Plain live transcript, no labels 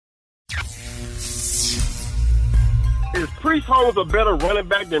Is Priest Holmes a better running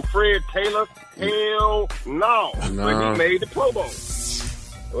back than Fred Taylor? Hell no. But he made the Pro Bowl.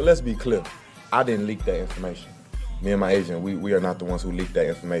 Well, let's be clear. I didn't leak that information. Me and my agent, we are not the ones who leaked that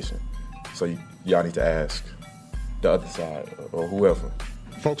information. So y'all need to ask the other side or whoever.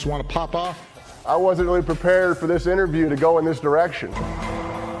 Folks want to pop off? I wasn't really prepared for this interview to go in this direction.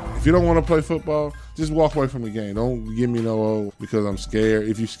 If you don't want to play football, just walk away from the game. Don't give me no, because I'm scared.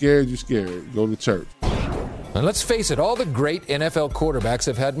 If you're scared, you're scared. Go to church. And let's face it, all the great NFL quarterbacks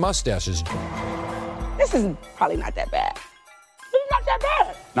have had mustaches. This is probably not that bad. It's not that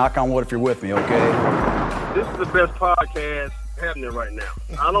bad. Knock on wood if you're with me, okay? This is the best podcast happening right now.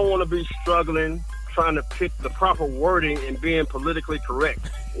 I don't want to be struggling, trying to pick the proper wording and being politically correct.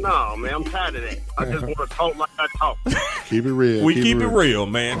 No, man, I'm tired of that. I just want to talk like I talk. Keep it real. We keep it real,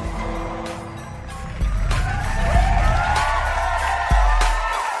 man.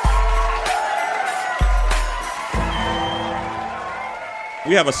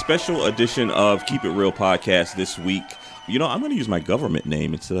 We have a special edition of Keep It Real podcast this week. You know, I'm going to use my government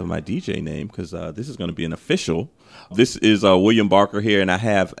name instead of my DJ name because this is going to be an official. This is William Barker here, and I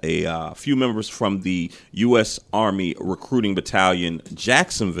have a few members from the U.S. Army Recruiting Battalion,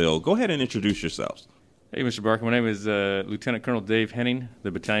 Jacksonville. Go ahead and introduce yourselves. Hey, Mr. Barker. My name is Lieutenant Colonel Dave Henning, the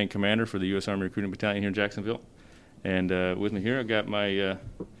battalion commander for the U.S. Army Recruiting Battalion here in Jacksonville. And with me here, I got my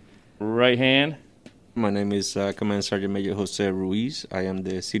right hand. My name is Command Sergeant Major Jose Ruiz. I am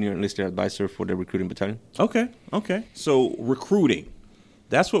the Senior Enlisted Advisor for the Recruiting Battalion. Okay. So recruiting,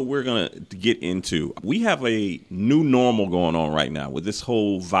 that's what we're going to get into. We have a new normal going on right now with this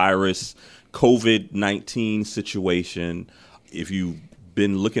whole virus, COVID-19 situation. If you've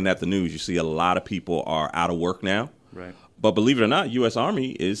been looking at the news, you see a lot of people are out of work now. Right. But believe it or not, U.S.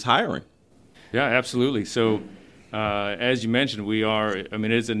 Army is hiring. Yeah, absolutely. So as you mentioned,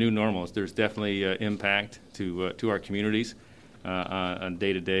 it is a new normal. There's definitely impact to our communities on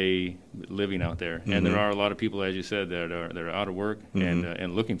day-to-day living out there. Mm-hmm. And there are a lot of people, as you said, that are out of work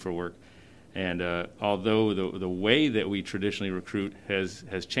and looking for work. And although the way that we traditionally recruit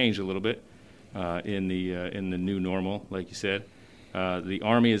has changed a little bit in the new normal, like you said, the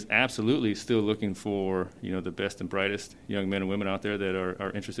Army is absolutely still looking for the best and brightest young men and women out there that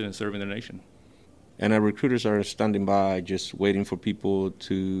are interested in serving their nation. And our recruiters are standing by, just waiting for people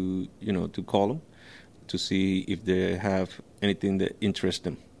to call them to see if they have anything that interests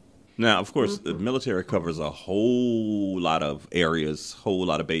them. Now, of course, the military covers a whole lot of areas, whole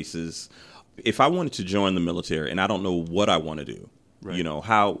lot of bases. If I wanted to join the military and I don't know what I want to do, right.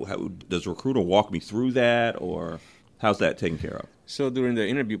 How does a recruiter walk me through that, or how's that taken care of? So during the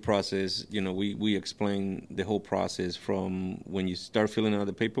interview process, we explain the whole process from when you start filling out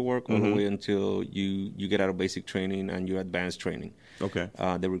the paperwork all the way until you get out of basic training and your advanced training. Okay.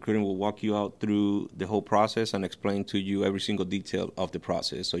 The recruiter will walk you out through the whole process and explain to you every single detail of the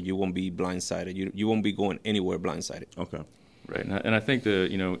process, so you won't be blindsided. You won't be going anywhere blindsided. Okay. Right, and I think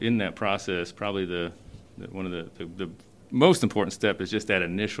in that process, probably one of the most important step is just that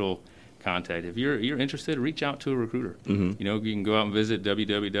initial contact. If you're interested, reach out to a recruiter. Mm-hmm. You can go out and visit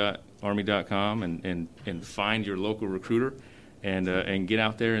www.army.com and find your local recruiter and get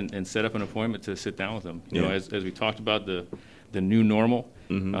out there and set up an appointment to sit down with them. As we talked about the new normal,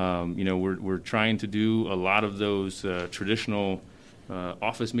 we're trying to do a lot of those traditional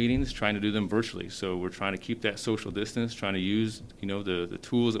office meetings, trying to do them virtually. So we're trying to keep that social distance, trying to use the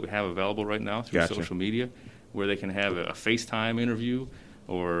tools that we have available right now through social media, where they can have a FaceTime interview.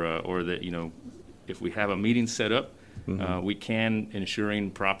 Or that if we have a meeting set up, we can,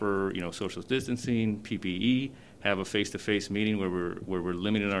 ensuring proper social distancing, PPE, have a face-to-face meeting where we're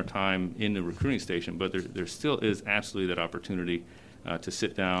limiting our time in the recruiting station. But there still is absolutely that opportunity to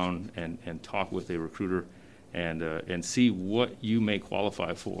sit down and talk with a recruiter and see what you may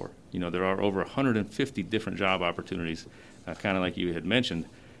qualify for. There are over 150 different job opportunities, kind of like you had mentioned.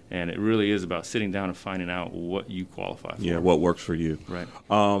 And it really is about sitting down and finding out what you qualify for. Yeah, what works for you. Right.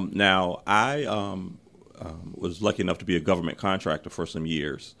 Now, I was lucky enough to be a government contractor for some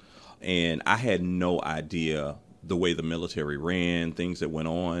years, and I had no idea the way the military ran, things that went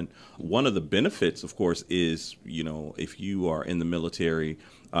on. One of the benefits, of course, is, if you are in the military,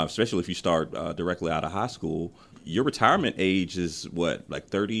 especially if you start directly out of high school, your retirement age is like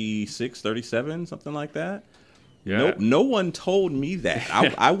 36, 37, something like that? Yeah. No one told me that.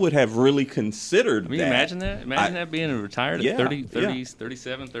 I would have really considered that. Imagine that. Imagine that being retired at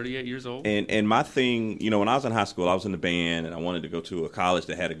 37, 38 years old. And my thing, when I was in high school, I was in the band, and I wanted to go to a college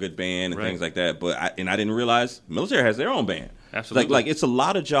that had a good band and things like that. But I didn't realize military has their own band. Absolutely. Like it's a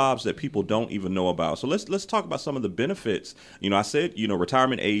lot of jobs that people don't even know about. So let's talk about some of the benefits. I said,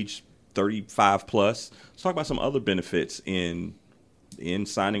 retirement age 35 plus. Let's talk about some other benefits in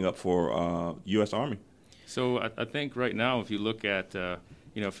signing up for U.S. Army. So I think right now, if you look at,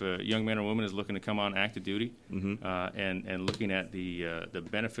 if a young man or woman is looking to come on active duty, and looking at the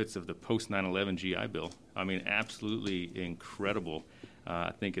benefits of the post 9/11 GI Bill, I mean, absolutely incredible.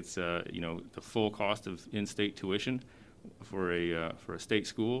 I think it's the full cost of in-state tuition for a state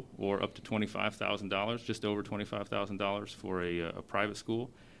school, or up to $25,000, just over $25,000 for a private school.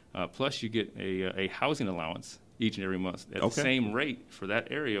 Plus, you get a housing allowance each and every month at the same rate for that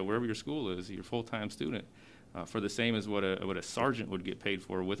area, wherever your school is, your full-time student, for the same as what a sergeant would get paid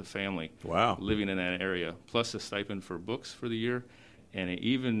for with a family. Wow. Living in that area, plus a stipend for books for the year. And it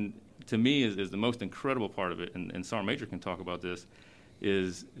even, to me, is the most incredible part of it, and Sergeant Major can talk about this,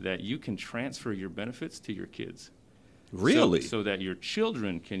 is that you can transfer your benefits to your kids. Really? So that your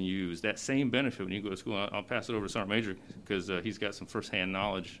children can use that same benefit when you go to school. I'll pass it over to Sergeant Major because he's got some firsthand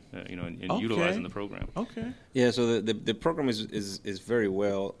knowledge, in utilizing the program. Okay. Yeah. So the program is very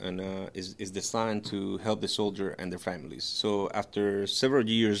well and is designed to help the soldier and their families. So after several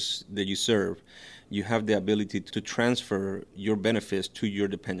years that you serve, you have the ability to transfer your benefits to your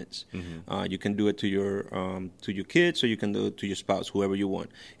dependents. You can do it to your kids, or you can do it to your spouse, whoever you want.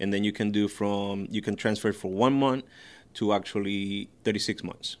 And then you can transfer it for 1 month to actually 36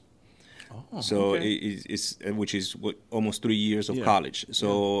 months. So it's which is almost 3 years of college.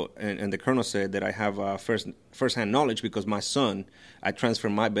 So and the colonel said that I have first-hand knowledge because my son, I transfer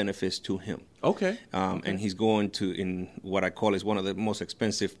my benefits to him. Okay. And he's going to, in what I call is one of the most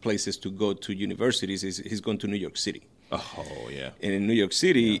expensive places to go to universities, he's going to New York City. Oh, yeah. And in New York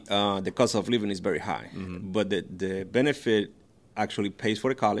City, the cost of living is very high. But the benefit actually pays for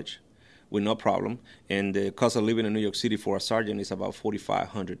the college with no problem. And the cost of living in New York City for a sergeant is about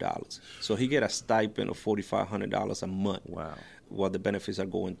 $4,500. So he get a stipend of $4,500 a month. Wow. While the benefits are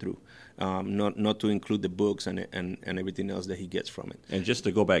going through, not to include the books and everything else that he gets from it. And just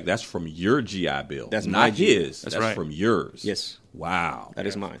to go back, that's from your GI Bill. That's not my his. That's That's right. from yours. Yes. Wow. That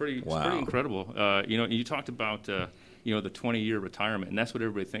is mine. It's pretty incredible. You talked about the 20-year retirement, and that's what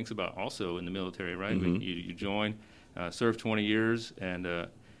everybody thinks about also in the military, right? You join, serve 20 years,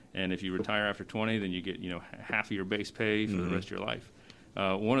 and if you retire after 20, then you get half of your base pay for the rest of your life.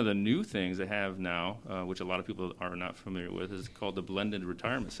 One of the new things they have now, which a lot of people are not familiar with, is called the blended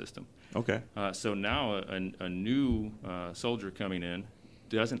retirement system. Okay. So now a new soldier coming in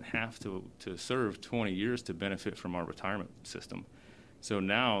doesn't have to serve 20 years to benefit from our retirement system. So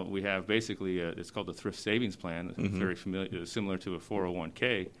now we have basically it's called the thrift savings plan, very similar to a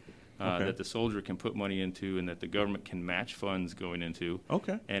 401k. That the soldier can put money into and that the government can match funds going into.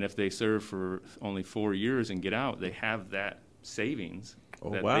 Okay. And if they serve for only 4 years and get out, they have that savings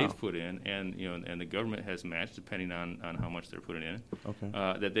that wow. they've put in, and and the government has matched depending on how much they're putting in.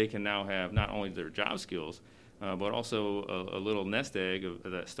 Okay. That they can now have not only their job skills, but also a little nest egg of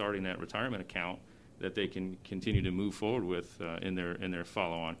that starting that retirement account that they can continue to move forward with in their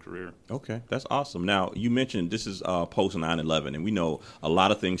follow-on career. Okay, that's awesome. Now, you mentioned this is post 9/11, and we know a lot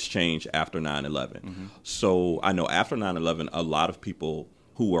of things change after 9/11. So I know after 9/11, a lot of people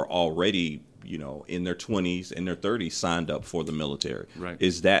who were already in their 20s and their 30s signed up for the military. Right.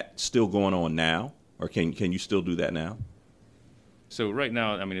 Is that still going on now, or can you still do that now? So right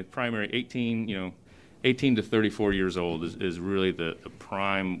now, I mean, the primary 18 to 34 years old is really the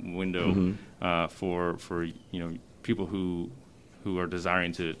prime window for people who are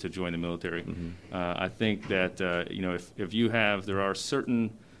desiring to join the military. I think that if you have, there are certain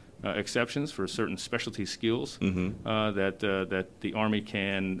exceptions for certain specialty skills that the Army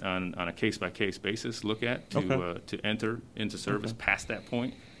can on a case by case basis look at to enter into service past that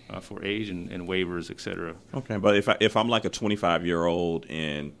point. For age and waivers, et cetera. Okay, but if I'm like a 25-year-old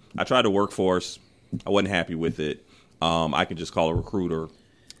and I tried the workforce, I wasn't happy with it, I can just call a recruiter.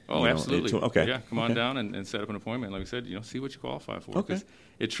 Oh, absolutely. Okay. Yeah, come on down and set up an appointment. Like I said, see what you qualify for. Okay.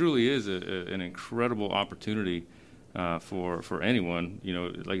 It truly is an incredible opportunity for anyone.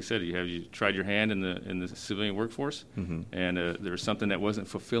 Like I said, you tried your hand in the civilian workforce, and there's something that wasn't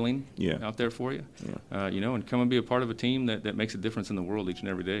fulfilling out there for you. And come and be a part of a team that makes a difference in the world each and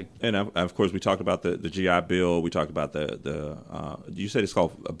every day. And of course, we talked about the GI Bill. We talked about the you said it's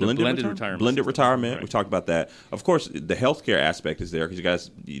called a blended retirement. Blended retirement. Right. We talked about that. Of course, the healthcare aspect is there because you guys,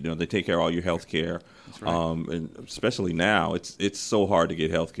 they take care of all your healthcare. That's right. And especially now, it's so hard to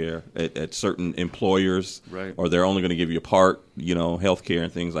get healthcare at certain employers, right. Or they're only going to give you a part, healthcare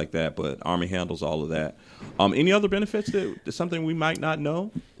and things like that. But Army handles all of that. Any other benefits that's something we might not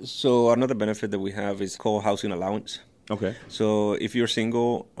know? So another benefit that we have is called housing allowance. Okay. So if you're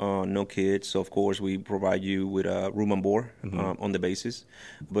single, no kids, so of course we provide you with a room and board on the basis.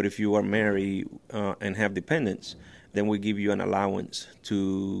 But if you are married and have dependents, then we give you an allowance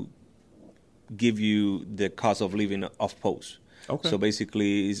to give you the cost of living off post. Okay. So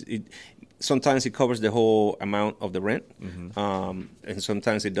basically, sometimes it covers the whole amount of the rent, and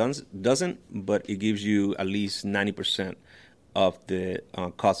sometimes it doesn't, but it gives you at least 90% of the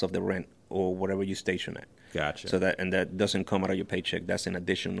cost of the rent or whatever you station at. Gotcha. So that doesn't come out of your paycheck. That's in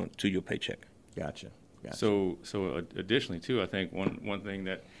addition to your paycheck. Gotcha. So additionally too, I think one thing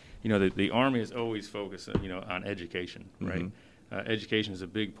that the Army is always focused on education, right? Education is a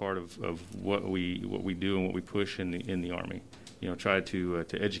big part of what we do and what we push in the Army. Try to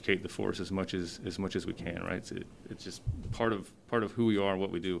educate the force as much as we can, right? It's just part of who we are and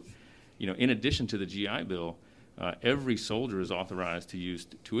what we do. In addition to the GI Bill, every soldier is authorized to use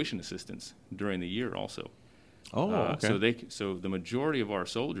tuition assistance during the year also. Oh, okay. So the majority of our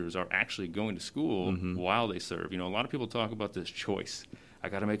soldiers are actually going to school while they serve. A lot of people talk about this choice. I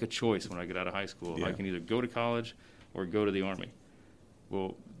got to make a choice when I get out of high school. Yeah. I can either go to college or go to the Army.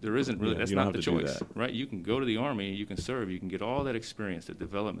 Well, there isn't really. That's not the choice, right? You can go to the Army, you can serve, you can get all that experience, the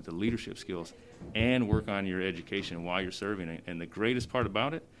development, the leadership skills, and work on your education while you're serving. And the greatest part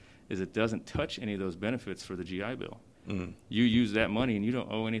about it is it doesn't touch any of those benefits for the GI Bill. You use that money and you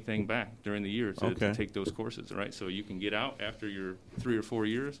don't owe anything back during the year to take those courses, right? So you can get out after your 3 or 4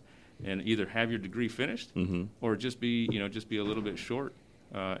 years and either have your degree finished or just be a little bit short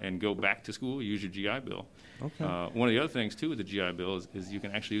and go back to school, use your GI Bill. Okay. One of the other things too with the GI Bill is you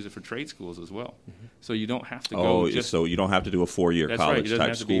can actually use it for trade schools as well. So you don't have to go. So you don't have to do a 4-year college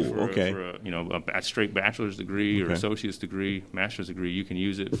type school. For a straight bachelor's degree or associate's degree, master's degree. You can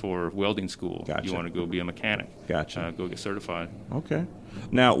use it for welding school. Gotcha. You want to go be a mechanic. Gotcha. Go get certified. Okay.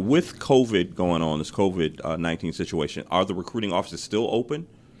 Now with COVID going on, this COVID-19 situation, are the recruiting offices still open?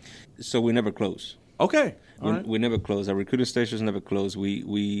 So we never close. Okay. We never close. Our recruiting stations never close.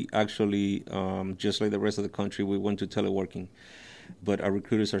 We actually, just like the rest of the country, we went to teleworking. But our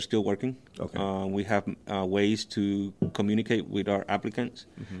recruiters are still working. Okay. We have ways to communicate with our applicants.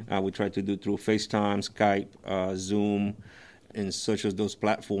 We try to do through FaceTime, Skype, Zoom, and such as those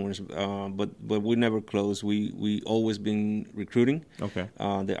platforms. But we never close. We always been recruiting. Okay.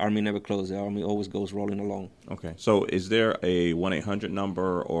 The Army never closed. The Army always goes rolling along. Okay. So is there a 1-800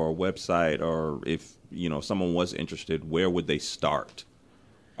 number or a website, or if someone was interested, where would they start?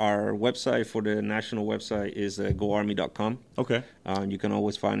 Our website for the national website is goarmy.com. Okay. You can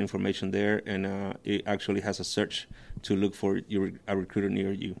always find information there, and it actually has a search to look for a recruiter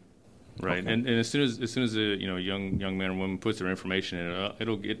near you. Right, okay. and as soon as a young man or woman puts their information in,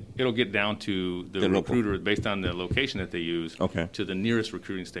 it'll get down to the recruiter based on the location that they use. Okay. To the nearest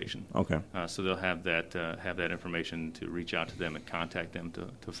recruiting station. Okay. So they'll have that information to reach out to them and contact them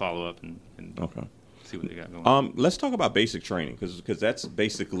to follow up and okay. See what they got going on. Let's talk about basic training because that's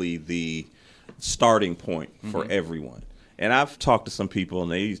basically the starting point for everyone. And I've talked to some people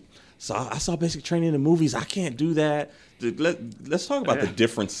and I saw basic training in the movies. I can't do that. Let's talk about the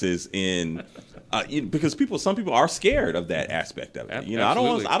differences in because some people are scared of that aspect of it. I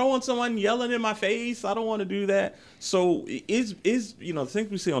don't want someone yelling in my face. I don't want to do that. So is the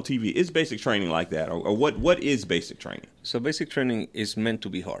things we see on TV, is basic training like that, or what is basic training? So basic training is meant to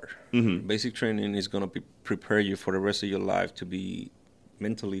be hard. Basic training is going to prepare you for the rest of your life to be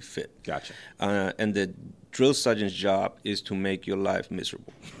mentally fit. Gotcha. And the drill sergeant's job is to make your life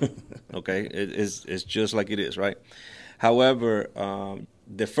miserable. Okay, it's just like it is, right? However,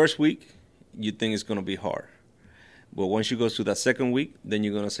 the first week you think it's going to be hard, but once you go to that second week, then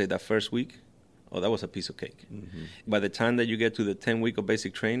you're going to say that first week, oh, that was a piece of cake. By the time that you get to the 10th week of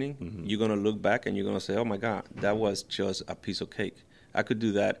basic training, you're going to look back and you're going to say, oh my God, that was just a piece of cake. I could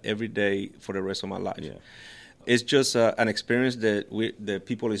do that every day for the rest of my life. Yeah. It's just an experience that the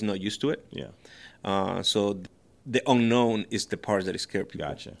people is not used to it. Yeah. So the unknown is the part that scares people.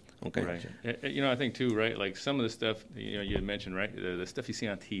 Gotcha. Okay. Right. I think too, right? Like some of the stuff you had mentioned, right? The stuff you see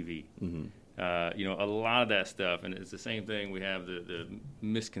on TV. A lot of that stuff, and it's the same thing. We have the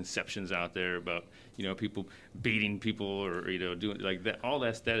misconceptions out there about people beating people or doing like that. All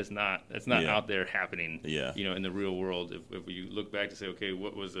that's not out there happening. Yeah. In the real world. If you look back to say, okay,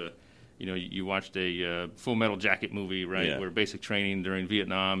 what was you watched a Full Metal Jacket movie, right? Yeah. Where basic training during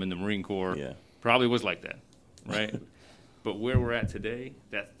Vietnam and the Marine Corps probably was like that, right? But where we're at today,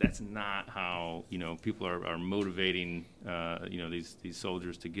 that's not how people are motivating these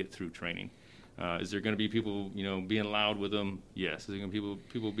soldiers to get through training. Is there going to be people being loud with them? Yes. Is there going to be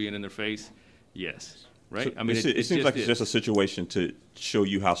people being in their face? Yes. right? So I mean, it seems like it's just a situation to show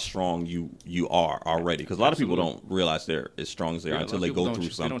you how strong you are already, because a lot of people don't realize they're as strong as they are until they go through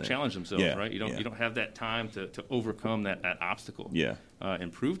something. They don't challenge themselves, right? You don't have that time to overcome that obstacle. Yeah.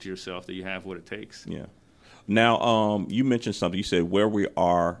 And prove to yourself that you have what it takes. Yeah. Now, you mentioned something. You said where we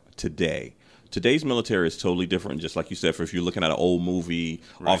are today. Today's military is totally different, just like you said, if you're looking at an old movie,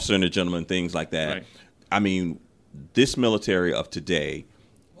 right. Officer and a Gentleman, things like that. Right. I mean, this military of today,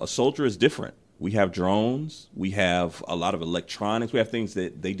 a soldier is different. We have drones. We have a lot of electronics. We have things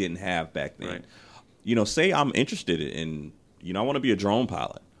that they didn't have back then. Right. You know, say I'm interested in, I want to be a drone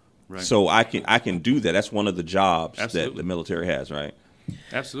pilot. Right. So I can do that. That's one of the jobs Absolutely. that the military has, right?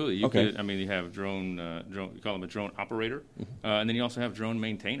 Absolutely. You have drone, you call them a drone operator, and then you also have drone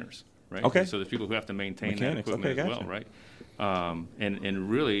maintainers, right? Okay. So there's people who have to maintain Mechanics. that equipment as well, right? And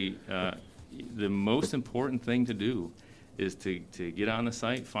really, the most important thing to do is to get on the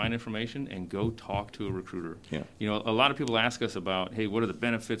site, find information, and go talk to a recruiter. Yeah. You know, a lot of people ask us about, hey, what are the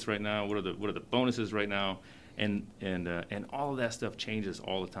benefits right now? What are the bonuses right now? And all of that stuff changes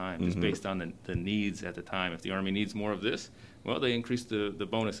all the time, just based on the needs at the time. If the Army needs more of this, well, they increase the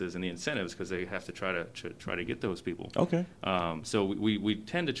bonuses and the incentives because they have to try to get those people. Okay. So we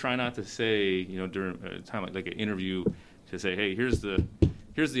tend to try not to say, during a time like an interview, to say, hey, here's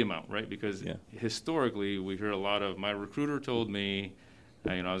the amount, right? Because historically we hear a lot of, my recruiter told me,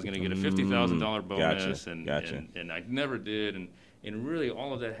 I was going to get a $50,000 bonus, Gotcha. and I never did, and really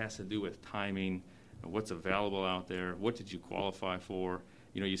all of that has to do with timing, what's available out there, what did you qualify for.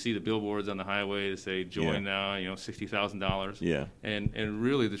 You see the billboards on the highway that say join now, $60,000. Yeah. And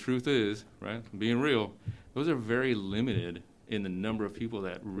really the truth is, right, being real, those are very limited in the number of people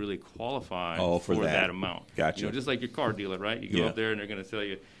that really qualify for that amount. Gotcha. Just like your car dealer, right? You go up there and they're going to tell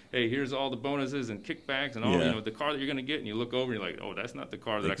you, hey, here's all the bonuses and kickbacks and all, the car that you're going to get, and you look over and you're like, oh, that's not the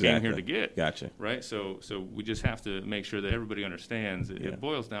car that I came here to get. Gotcha. Right? So we just have to make sure that everybody understands it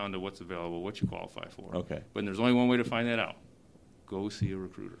boils down to what's available, what you qualify for. Okay. But there's only one way to find that out. Go see a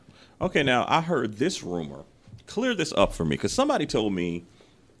recruiter. Okay, now I heard this rumor. Clear this up for me, because somebody told me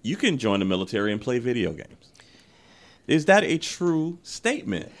you can join the military and play video games. Is that a true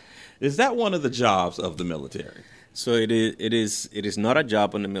statement? Is that one of the jobs of the military? So it is not a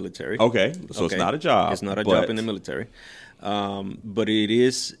job in the military. Okay, so it's not a job. It's not a job in the military, but it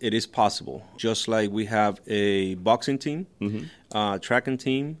is possible. Just like we have a boxing team, tracking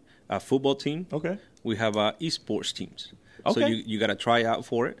team, a football team. Okay, we have esports teams. Okay. So you got to try out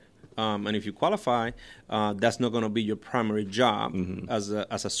for it, and if you qualify, that's not going to be your primary job as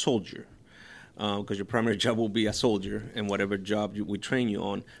a soldier. Because your primary job will be a soldier and whatever job we train you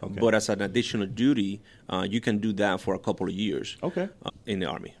on. Okay. But as an additional duty, you can do that for a couple of years in the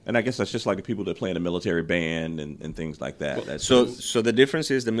Army. And I guess that's just like the people that play in a military band and things like that. Well, so the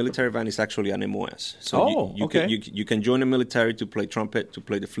difference is the military band is actually an MOS. So you can join the military to play trumpet, to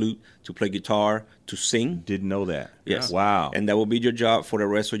play the flute, to play guitar, to sing. Didn't know that. Yes. Wow. And that will be your job for the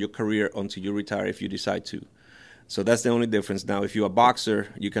rest of your career until you retire if you decide to. So that's the only difference. Now, if you're a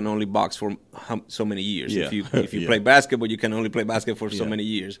boxer, you can only box for so many years. Yeah. If you play basketball, you can only play basketball for so many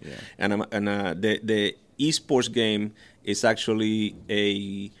years. Yeah. And the esports game is actually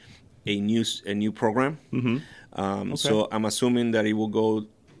a new program. So I'm assuming that it will go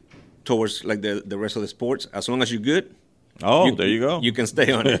towards like the rest of the sports. As long as you're good. There you go. You can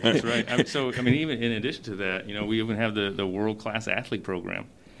stay on it. That's right. Even in addition to that, we even have the world-class athlete program.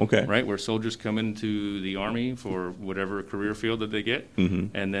 Okay. Right, where soldiers come into the Army for whatever career field that they get,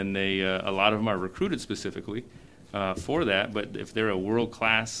 and then they a lot of them are recruited specifically for that. But if they're a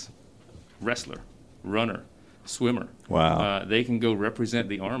world-class wrestler, runner, swimmer, they can go represent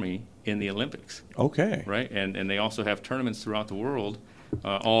the Army in the Olympics. Okay. Right, and they also have tournaments throughout the world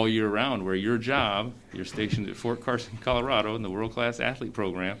all year round where your job, you're stationed at Fort Carson, Colorado in the world-class athlete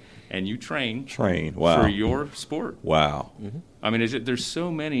program, and you train wow. for your sport. Wow. I mean, there's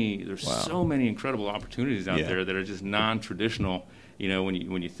so many incredible opportunities out there that are just non-traditional.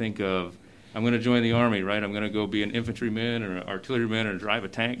 When you think of, I'm going to join the Army, right? I'm going to go be an infantryman or an artilleryman or drive a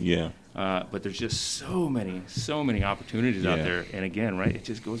tank. Yeah. But there's just so many opportunities out there. And again, right, it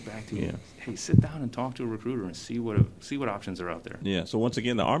just goes back to, hey, sit down and talk to a recruiter and see what options are out there. Yeah. So once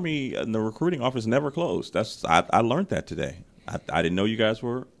again, the Army and the recruiting office never closed. I learned that today. I didn't know you guys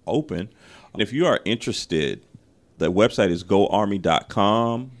were open. And if you are interested, the website is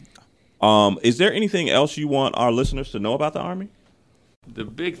goarmy.com. Is there anything else you want our listeners to know about the Army? The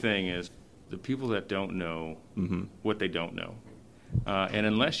big thing is the people that don't know what they don't know. And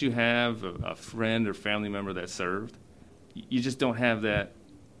unless you have a friend or family member that served, you just don't have that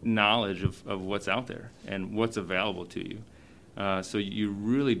knowledge of what's out there and what's available to you. So you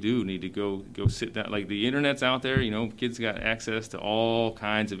really do need to go sit down. Like the internet's out there, kids got access to all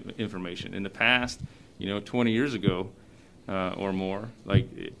kinds of information. In the past, 20 years ago or more,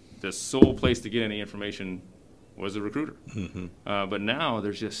 the sole place to get any information was a recruiter. Mm-hmm. But now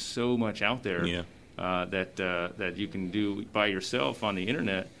there's just so much out there that you can do by yourself on the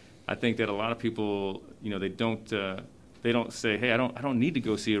internet. I think that a lot of people, they don't say, hey, I don't need to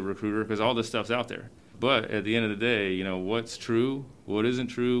go see a recruiter because all this stuff's out there. But at the end of the day, what's true, what isn't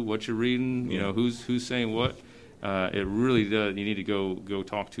true, what you're reading, who's saying what. It really does. You need to go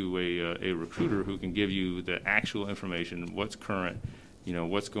talk to a recruiter who can give you the actual information, what's current,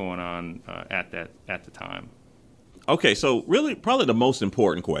 what's going on at the time. Okay, so really probably the most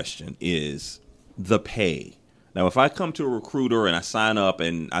important question is the pay. Now, if I come to a recruiter and I sign up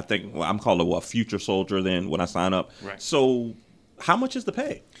and I think, I'm called a future soldier then when I sign up. Right. So how much is the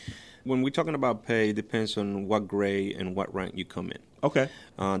pay? When we're talking about pay, it depends on what grade and what rank you come in. Okay.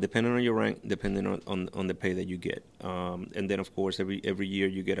 Depending on your rank, depending on the pay that you get. And then, of course, every year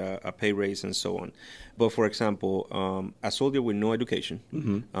you get a pay raise and so on. But, for example, a soldier with no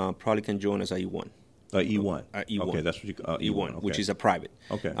education probably can join as a E1. E1. E1. Okay, that's what you E1, okay. which is a private.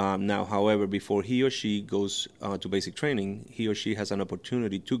 Okay. Now, however, before he or she goes to basic training, he or she has an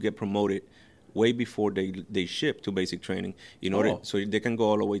opportunity to get promoted way before they ship to basic training in order so they can go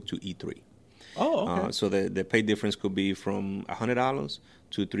all the way to E3. Oh, okay. So the pay difference could be from $100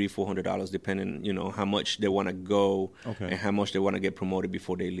 to $300-$400, depending, how much they want to go and how much they want to get promoted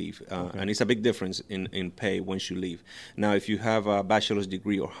before they leave. And it's a big difference in pay once you leave. Now, if you have a bachelor's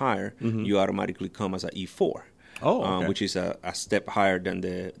degree or higher, you automatically come as an E4. Which is a step higher than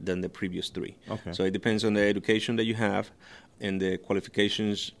the previous three. Okay. So it depends on the education that you have and the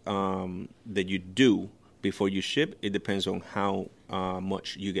qualifications that you do before you ship. It depends on how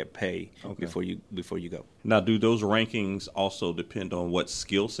much you get paid before you go. Now, do those rankings also depend on what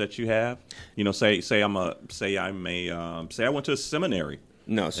skill set you have? Say I went to a seminary.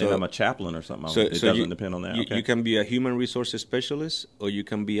 No, so and I'm a chaplain or something. It doesn't depend on that. You can be a human resources specialist or you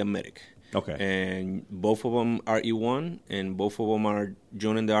can be a medic. Okay. And both of them are E1, and both of them are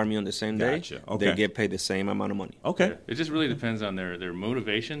joining the Army on the same day. Okay. They get paid the same amount of money. Okay. Yeah. It just really depends on their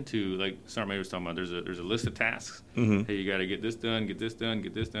motivation to, like Sergeant Major was talking about, there's a list of tasks. Hey, you got to get this done, get this done,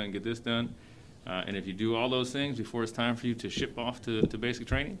 get this done, get this done. And if you do all those things before it's time for you to ship off to basic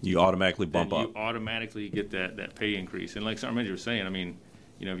training, you automatically bump up. You automatically get that pay increase. And like Sergeant Major was saying, I mean,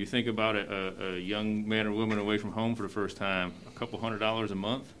 if you think about a young man or woman away from home for the first time, a couple $100 a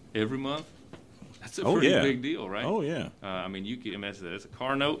month, every month, that's a pretty big deal, right? Oh, yeah. I mean, that's a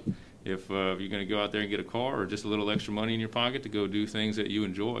car note. If you're going to go out there and get a car or just a little extra money in your pocket to go do things that you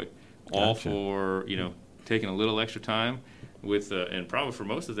enjoy, all for, taking a little extra time with, and probably for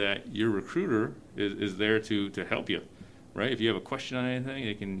most of that, your recruiter is there to help you, right? If you have a question on anything,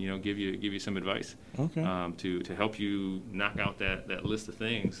 they can, give you some advice to help you knock out that list of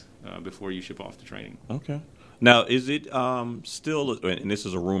things before you ship off to training. Okay. Now, is it still, and this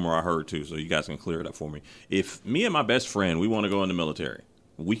is a rumor I heard too, so you guys can clear it up for me. If me and my best friend, we want to go in the military,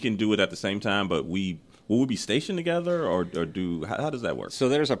 we can do it at the same time, but will we be stationed together or how does that work? So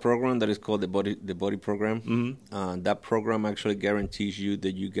there's a program that is called the Buddy Program. That program actually guarantees you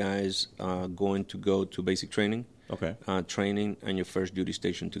that you guys are going to go to basic training, training, and your first duty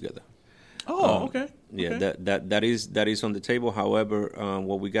station together. Oh, okay. Yeah, that is on the table. However,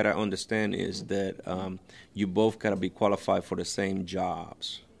 what we gotta understand is that you both gotta be qualified for the same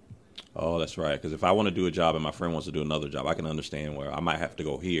jobs. Oh, that's right. Because if I want to do a job and my friend wants to do another job, I can understand where I might have to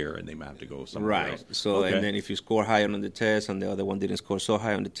go here and they might have to go somewhere else. Right. So, and then if you score higher on the test and the other one didn't score so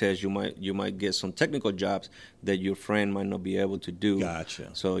high on the test, you might get some technical jobs that your friend might not be able to do. Gotcha.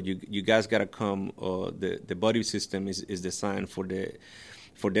 So you guys gotta come. The buddy system is designed for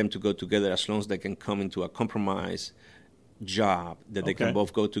them to go together as long as they can come into a compromise job that they can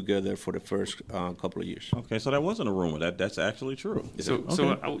both go together for the first couple of years. Okay, so that wasn't a rumor. That's actually true. So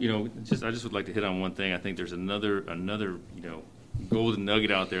I just would like to hit on one thing. I think there's another golden nugget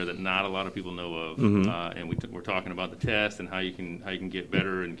out there that not a lot of people know of, and we're talking about the test and how you can get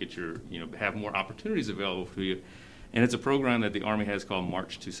better and get your have more opportunities available for you. And it's a program that the Army has called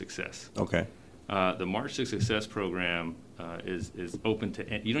March to Success. Okay. The March to Success program is open to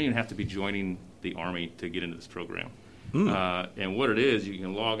you don't even have to be joining the Army to get into this program. And what it is, you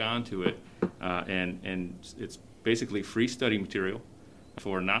can log on to it, and it's basically free study material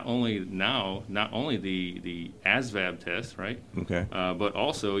for not only the ASVAB test, right? Okay. But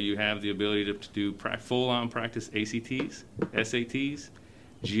also you have the ability to do full-on practice ACTs, SATs,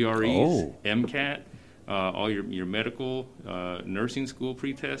 GREs, MCAT, all your medical, nursing school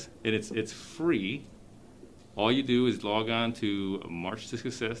pre-tests, and it's free All you do is log on to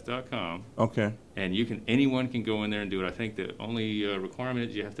marchtosuccess.com. Okay. And anyone can go in there and do it. I think the only requirement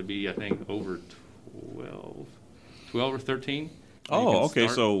is you have to be, over 12 or 13. Oh, okay.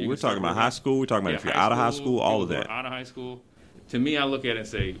 So we're talking about high school. We're talking about if you're out of high school, all of that. Out of high school. To me, I look at it and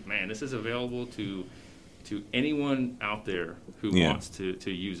say, man, this is available to anyone out there who wants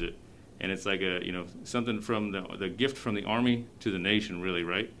to use it. And it's like something from the gift from the Army to the nation, really,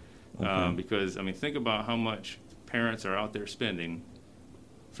 right? Okay. Because, think about how much parents are out there spending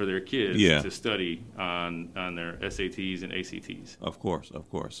for their kids to study on their SATs and ACTs. Of course.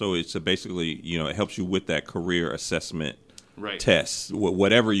 So it's basically, it helps you with that career assessment tests,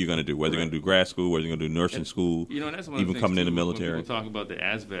 whatever you're going to do, whether you're going to do grad school, whether you're going to do nursing school, and that's one even of the coming in the too, military. When people talk about the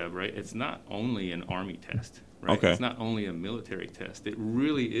ASVAB, right? It's not only an Army test, right? Okay. It's not only a military test. It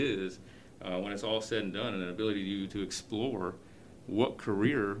really is, when it's all said and done, an ability to explore what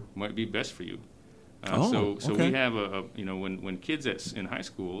career might be best for you. So we have when kids in high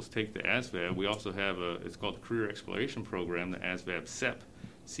schools take the ASVAB, we also have it's called the Career Exploration Program, the ASVAB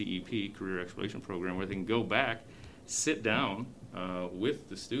CEP, Career Exploration Program, where they can go back, sit down with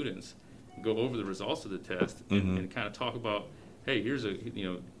the students, go over the results of the test, and kind of talk about, hey, here's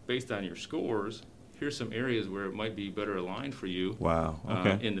based on your scores, here's some areas where it might be better aligned for you. Wow.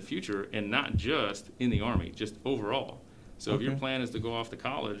 Okay. In the future, and not just in the Army, just overall. So if your plan is to go off to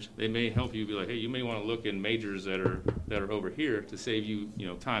college, they may help you be like, hey, you may want to look in majors that are over here to save you,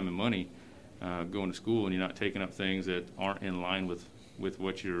 time and money going to school, and you're not taking up things that aren't in line with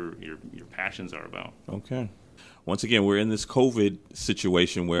what your passions are about. Okay. Once again, we're in this COVID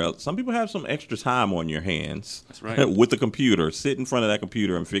situation where some people have some extra time on your hands. That's right. With the computer. Sit in front of that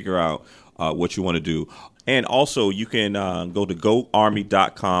computer and figure out what you want to do. And also, you can go to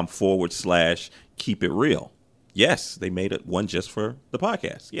goarmy.com/keepitreal. Yes, they made one just for the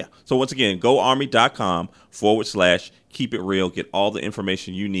podcast. Yeah. So once again, goarmy.com/keepitreal. Get all the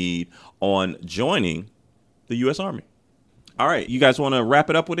information you need on joining the U.S. Army. All right. You guys want to wrap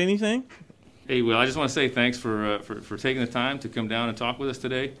it up with anything? Hey, Will, I just want to say thanks for taking the time to come down and talk with us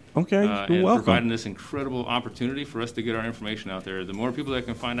today. Okay, you're and welcome. Providing this incredible opportunity for us to get our information out there. The more people that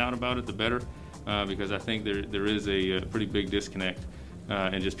can find out about it, the better, because I think there is a pretty big disconnect.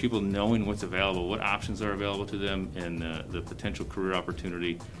 And just people knowing what's available, what options are available to them, and the potential career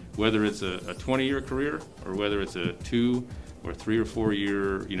opportunity, whether it's a 20-year career or whether it's a 2 or 3 or 4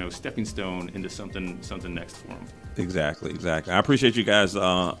 year, stepping stone into something next for them. Exactly. I appreciate you guys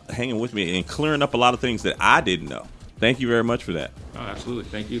hanging with me and clearing up a lot of things that I didn't know. Thank you very much for that. Oh, absolutely.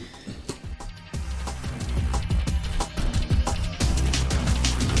 Thank you.